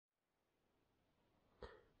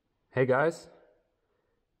Hey guys,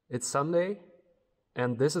 it's Sunday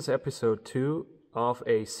and this is episode 2 of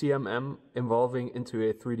a CMM evolving into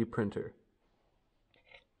a 3D printer.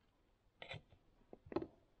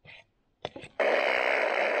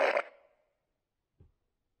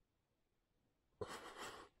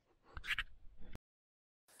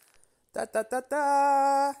 Da da da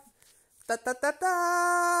da da da da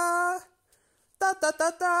da da da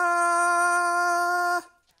da da.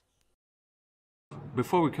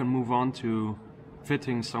 Before we can move on to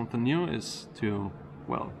fitting something new is to,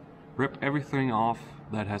 well, rip everything off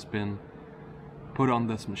that has been put on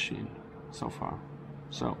this machine so far.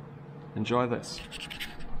 So, enjoy this.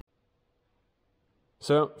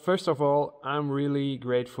 So, first of all, I'm really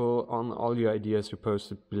grateful on all your ideas you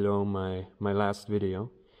posted below my last video.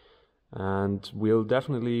 And we'll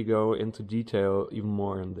definitely go into detail even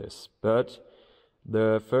more on this. But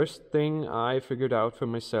the first thing I figured out for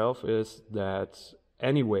myself is that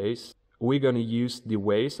anyways, we're gonna use the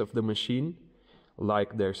ways of the machine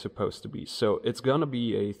like they're supposed to be. So it's gonna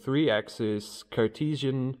be a 3-axis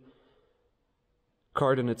Cartesian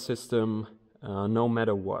coordinate system no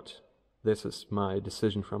matter what. This is my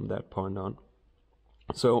decision from that point on.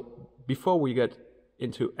 So before we get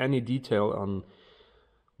into any detail on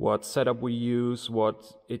what setup we use,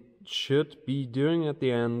 what it should be doing at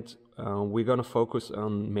the end, we're gonna focus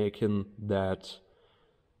on making that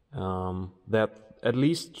at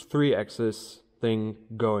least 3-axis thing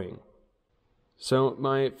going. So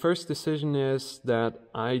my first decision is that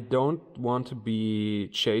I don't want to be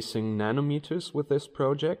chasing nanometers with this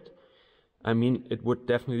project. I mean, it would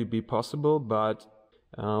definitely be possible, but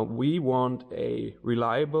we want a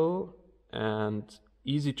reliable and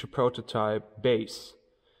easy to prototype base.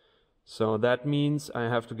 So that means I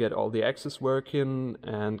have to get all the axes working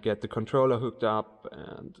and get the controller hooked up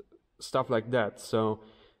and stuff like that. So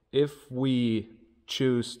if we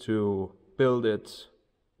choose to build it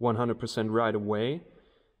 100% right away,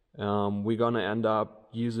 we're gonna end up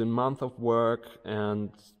using a month of work and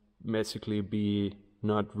basically be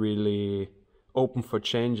not really open for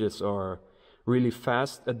changes or really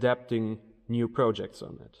fast adapting new projects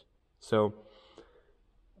on it. So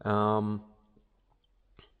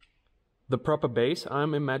the proper base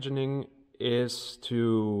I'm imagining is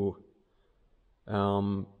to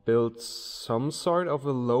build some sort of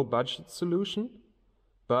a low budget solution,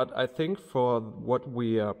 but I think for what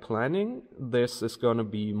we are planning, this is going to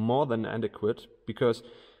be more than adequate because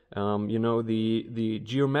you know, the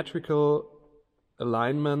geometrical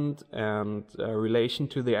alignment and relation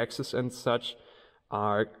to the axis and such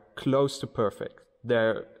are close to perfect.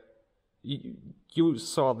 You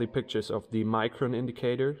saw the pictures of the micron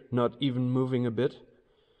indicator not even moving a bit.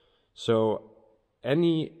 So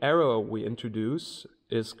any error we introduce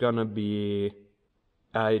is gonna be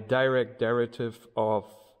a direct derivative of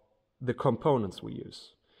the components we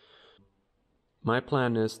use. My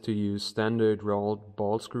plan is to use standard rolled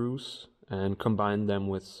ball screws and combine them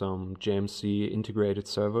with some JMC integrated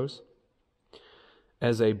servos.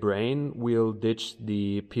 As a brain, we'll ditch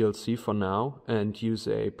the PLC for now and use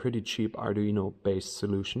a pretty cheap Arduino-based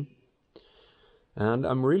solution. And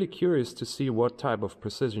I'm really curious to see what type of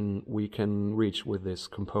precision we can reach with these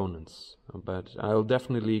components. But I'll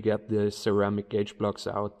definitely get the ceramic gauge blocks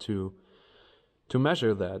out to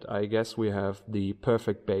measure that. I guess we have the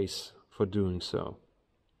perfect base for doing so.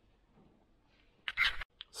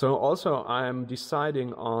 So also I'm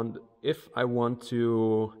deciding on if I want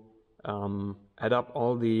to add up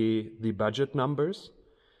all the budget numbers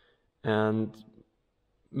and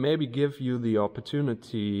maybe give you the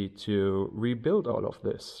opportunity to rebuild all of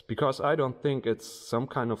this, because I don't think it's some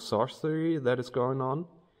kind of sorcery that is going on.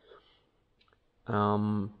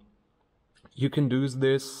 You can do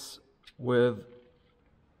this with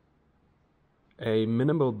a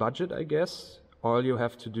minimal budget, I guess. All you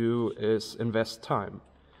have to do is invest time.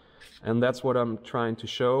 And that's what I'm trying to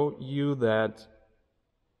show you, that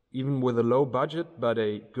even with a low budget but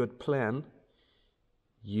a good plan,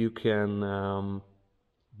 you can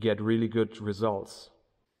get really good results.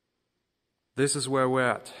 This is where we're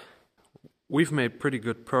at. We've made pretty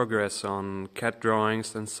good progress on CAD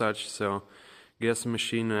drawings and such, so I guess the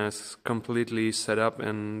machine is completely set up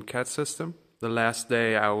in CAD system. The last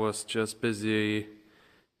day I was just busy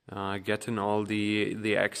getting all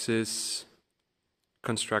the axes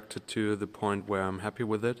constructed to the point where I'm happy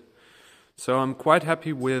with it. So I'm quite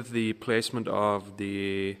happy with the placement of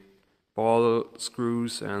the ball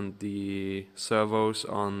screws and the servos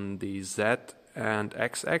on the Z and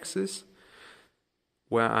X axis.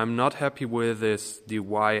 Where I'm not happy with is the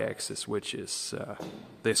Y axis, which is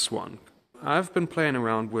this one. I've been playing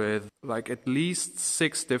around with like at least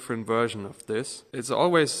 6 different versions of this. It's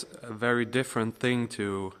always a very different thing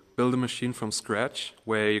to build a machine from scratch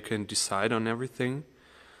where you can decide on everything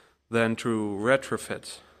than to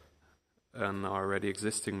retrofit an already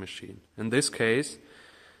existing machine. In this case,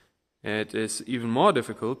 it is even more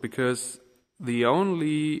difficult because the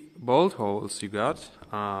only bolt holes you got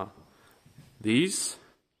are these,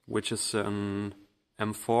 which is an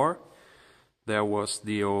M4. There was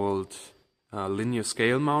the old linear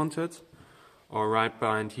scale mounted, or right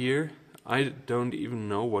behind here. I don't even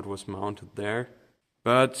know what was mounted there.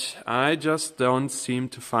 But I just don't seem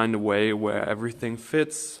to find a way where everything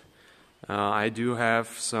fits. I do have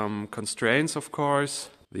some constraints, of course.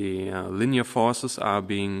 The linear forces are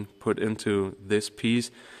being put into this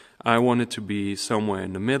piece. I want it to be somewhere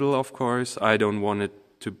in the middle, of course. I don't want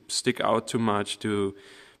it to stick out too much to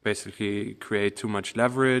basically create too much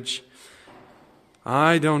leverage.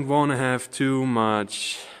 I don't want to have too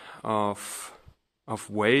much of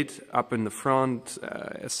weight up in the front,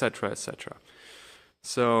 etc., etc.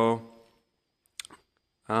 So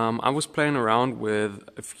I was playing around with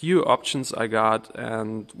a few options I got,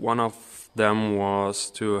 and one of them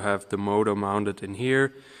was to have the motor mounted in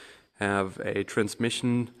here, have a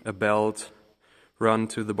transmission, a belt run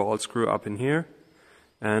to the ball screw up in here,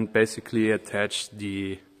 and basically attach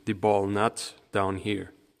the ball nut down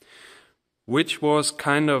here. Which was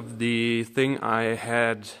kind of the thing I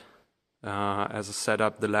had as a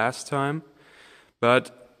setup the last time,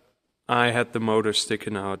 but I had the motor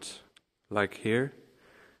sticking out like here,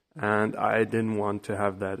 and I didn't want to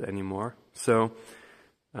have that anymore. So,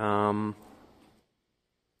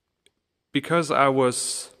 because I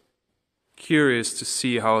was curious to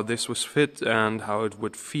see how this was fit and how it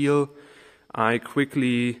would feel, I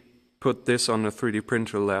quickly put this on a 3D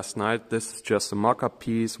printer last night. This is just a mock-up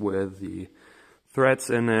piece with the threads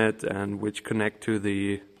in it and which connect to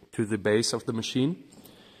the base of the machine,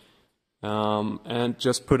 and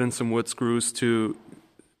just put in some wood screws to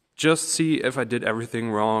just see if I did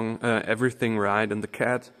everything right in the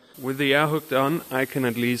CAD. With the air hooked on, I can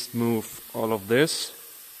at least move all of this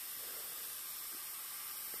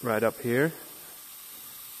right up here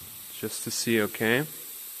just to see. Okay,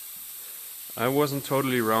 I wasn't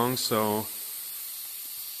totally wrong, so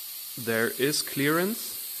there is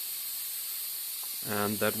clearance.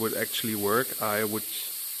 And that would actually work.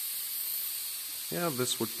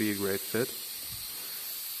 This would be a great fit.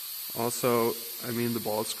 Also, I mean, the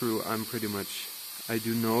ball screw, I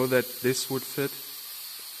do know that this would fit.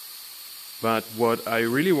 But what I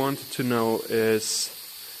really wanted to know is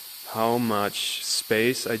how much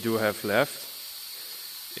space I do have left,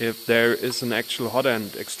 if there is an actual hot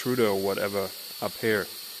end extruder or whatever up here.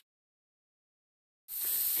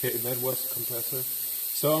 Okay, that was the compressor.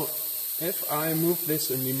 So, if I move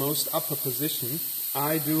this in the most upper position,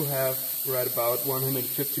 I do have right about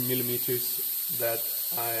 150 millimeters that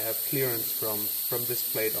I have clearance from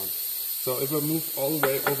this plate on. So if I move all the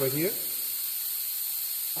way over here,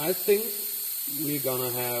 I think we're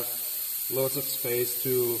gonna have lots of space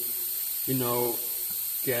to,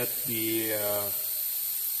 get the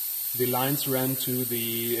lines ran to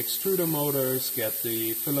the extruder motors, get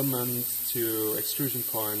the filaments to extrusion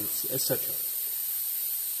points, etc.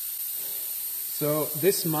 So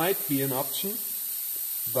this might be an option,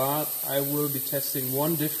 but I will be testing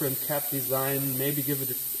one different CAD design, maybe give it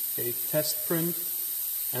a test print,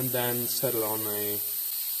 and then settle on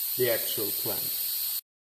the actual plan.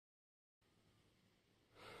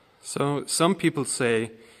 So some people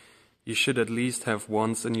say you should at least have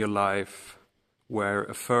once in your life wear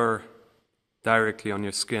a fur directly on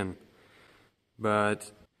your skin,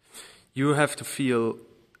 but you have to feel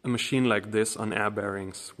a machine like this on air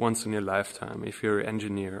bearings once in your lifetime if you're an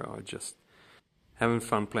engineer or just having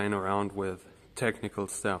fun playing around with technical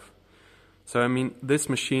stuff. So I mean, this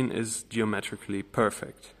machine is geometrically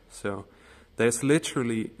perfect. So there's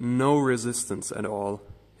literally no resistance at all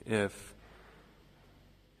if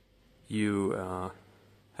you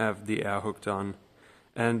have the air hooked on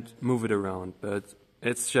and move it around. But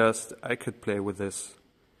it's just, I could play with this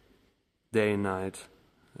day and night,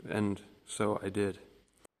 and so I did.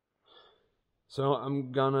 So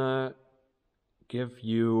I'm gonna give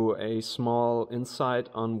you a small insight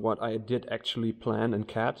on what I did actually plan in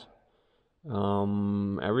CAD.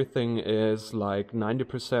 Everything is like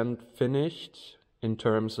 90% finished in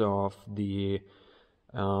terms of the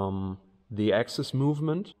axis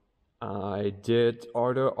movement. I did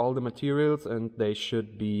order all the materials and they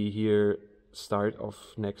should be here start of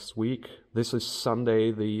next week. This is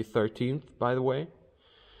Sunday the 13th, by the way.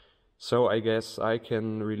 So I guess I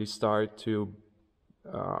can really start to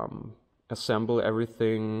assemble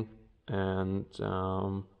everything and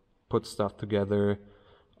put stuff together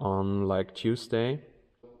on like Tuesday.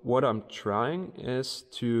 What I'm trying is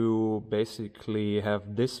to basically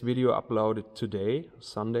have this video uploaded today,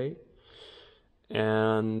 Sunday,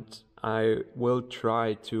 and I will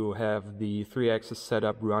try to have the 3-axis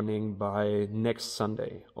setup running by next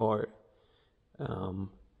Sunday, or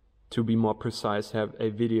to be more precise, have a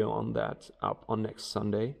video on that up on next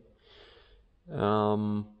Sunday.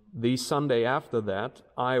 The Sunday after that,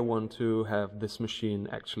 I want to have this machine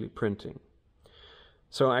actually printing.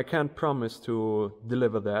 So I can't promise to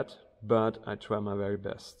deliver that, but I try my very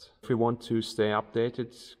best. If you want to stay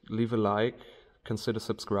updated, leave a like, consider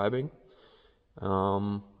subscribing.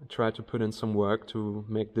 I try to put in some work to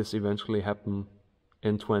make this eventually happen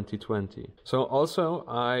in 2020. So also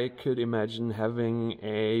I could imagine having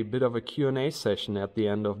a bit of a Q&A session at the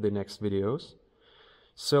end of the next videos.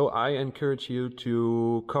 So I encourage you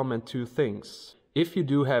to comment 2 things. If you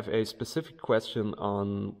do have a specific question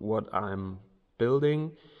on what I'm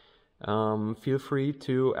building, feel free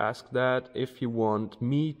to ask that. If you want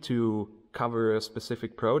me to cover a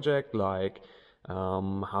specific project, like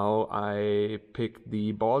how I pick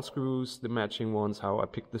the ball screws, the matching ones, how I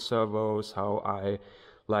pick the servos,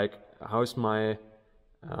 how's my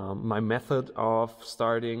my method of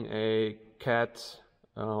starting a CAD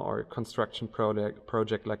or construction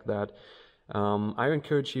project like that, I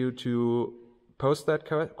encourage you to post that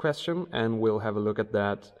question, and we'll have a look at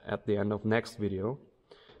that at the end of next video.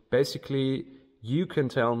 Basically, you can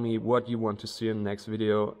tell me what you want to see in the next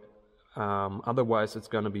video. Otherwise, it's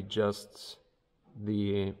going to be just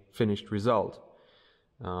the finished result.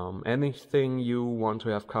 Anything you want to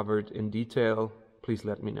have covered in detail, please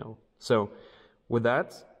let me know. So with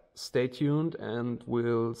that, stay tuned and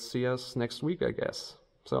we'll see us next week, I guess.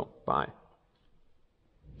 So, bye.